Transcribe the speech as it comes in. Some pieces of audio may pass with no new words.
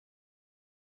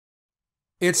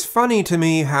It's funny to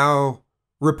me how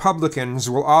Republicans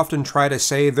will often try to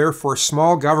say they're for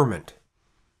small government,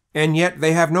 and yet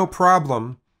they have no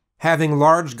problem having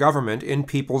large government in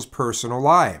people's personal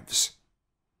lives.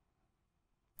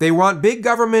 They want big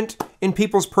government in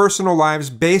people's personal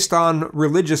lives based on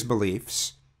religious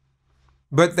beliefs,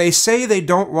 but they say they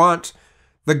don't want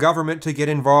the government to get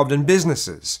involved in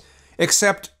businesses,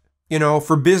 except,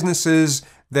 for businesses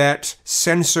that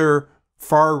censor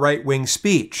far right-wing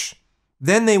speech.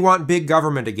 Then they want big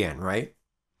government again, right?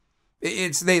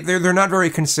 They're not very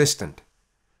consistent.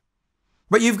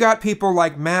 But you've got people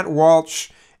like Matt Walsh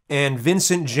and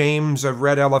Vincent James of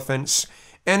Red Elephants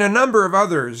and a number of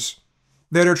others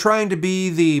that are trying to be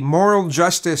the moral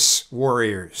justice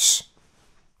warriors.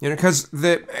 Because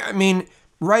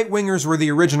right-wingers were the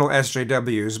original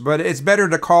SJWs, but it's better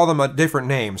to call them a different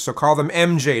name, so call them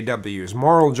MJWs,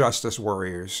 moral justice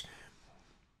warriors,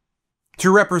 to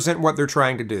represent what they're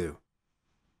trying to do.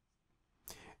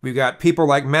 We've got people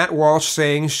like Matt Walsh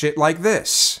saying shit like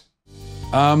this.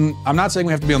 I'm not saying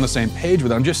we have to be on the same page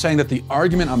with it. I'm just saying that the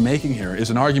argument I'm making here is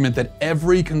an argument that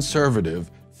every conservative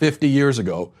 50 years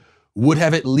ago would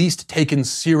have at least taken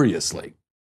seriously.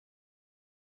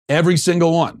 Every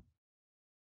single one.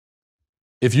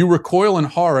 If you recoil in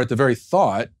horror at the very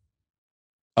thought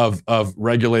of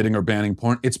regulating or banning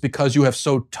porn, it's because you have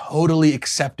so totally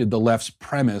accepted the left's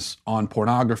premise on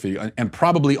pornography and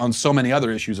probably on so many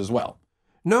other issues as well.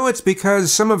 No, it's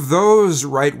because some of those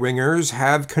right-wingers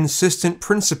have consistent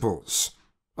principles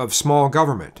of small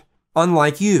government,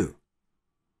 unlike you.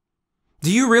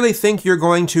 Do you really think you're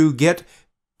going to get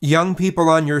young people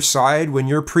on your side when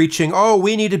you're preaching, oh,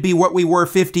 we need to be what we were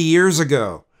 50 years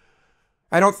ago?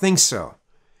 I don't think so.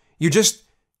 You're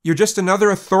just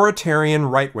another authoritarian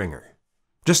right-winger,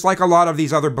 just like a lot of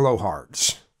these other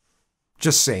blowhards.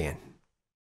 Just saying.